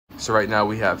So right now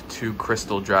we have two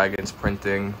crystal dragons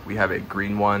printing. We have a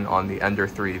green one on the Ender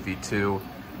 3 V2,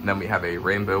 and then we have a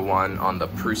rainbow one on the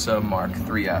Prusa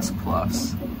Mk3s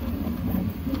Plus.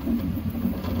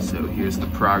 So here's the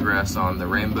progress on the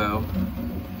rainbow,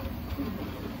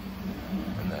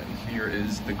 and then here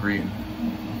is the green.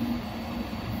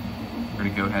 I'm gonna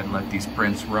go ahead and let these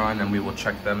prints run, and we will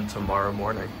check them tomorrow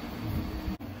morning.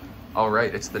 All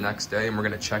right, it's the next day, and we're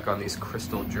gonna check on these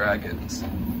crystal dragons.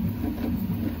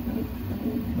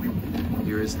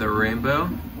 Here is the rainbow,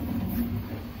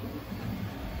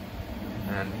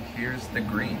 and here's the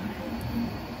green.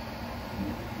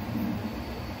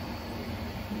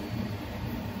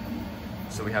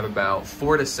 So we have about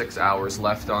 4 to 6 hours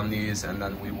left on these, and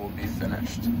then we will be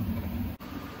finished.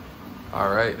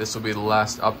 All right, this will be the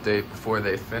last update before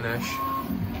they finish.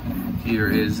 Here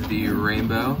is the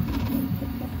rainbow.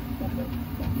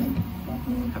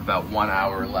 About 1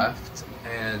 hour left,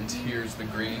 and here's the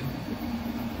green.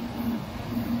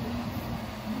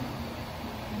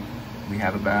 We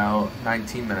have about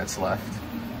 19 minutes left,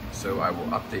 so I will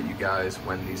update you guys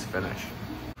when these finish.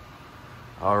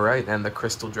 All right, and the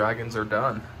crystal dragons are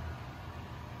done.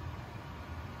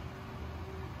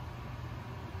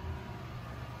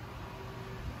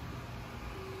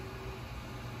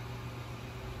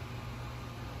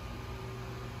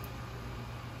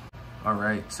 All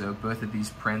right, so both of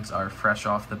these prints are fresh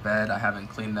off the bed. I haven't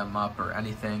cleaned them up or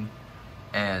anything.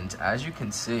 And as you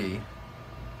can see,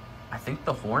 I think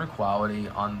the horn quality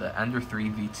on the Ender 3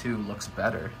 V2 looks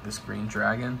better, this green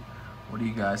dragon. What do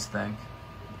you guys think?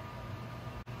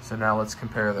 So now let's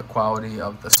compare the quality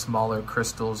of the smaller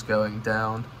crystals going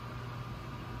down.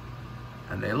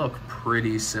 And they look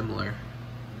pretty similar.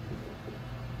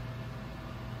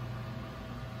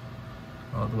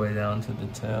 All the way down to the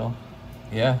tail.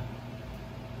 Yeah.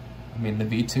 I mean, the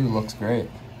V2 looks great.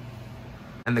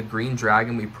 And the green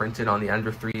dragon we printed on the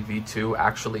Ender 3 V2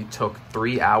 actually took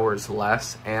 3 hours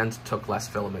less and took less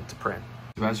filament to print.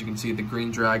 So as you can see, the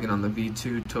green dragon on the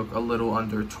V2 took a little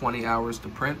under 20 hours to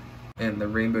print, and the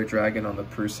rainbow dragon on the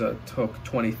Prusa took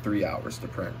 23 hours to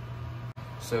print.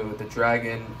 So the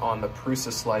dragon on the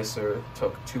Prusa Slicer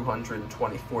took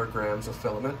 224 grams of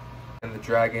filament, and the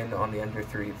dragon on the Ender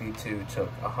 3 V2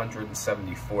 took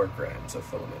 174 grams of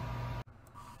filament.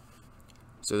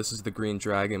 So this is the green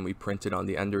dragon we printed on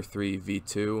the Ender 3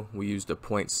 V2. We used a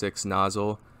 0.6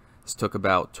 nozzle. This took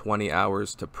about 20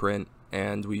 hours to print,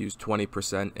 and we used 20%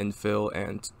 infill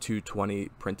and 220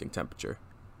 printing temperature.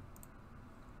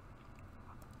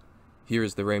 Here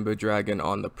is the rainbow dragon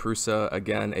on the Prusa,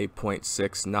 again a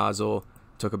 0.6 nozzle.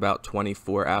 Took about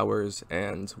 24 hours,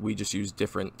 and we just used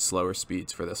different slower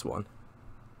speeds for this one.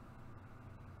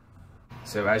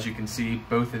 So as you can see,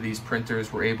 both of these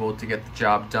printers were able to get the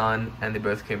job done, and they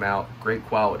both came out great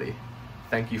quality.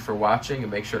 Thank you for watching,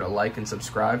 and make sure to like and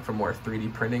subscribe for more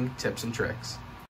 3D printing tips and tricks.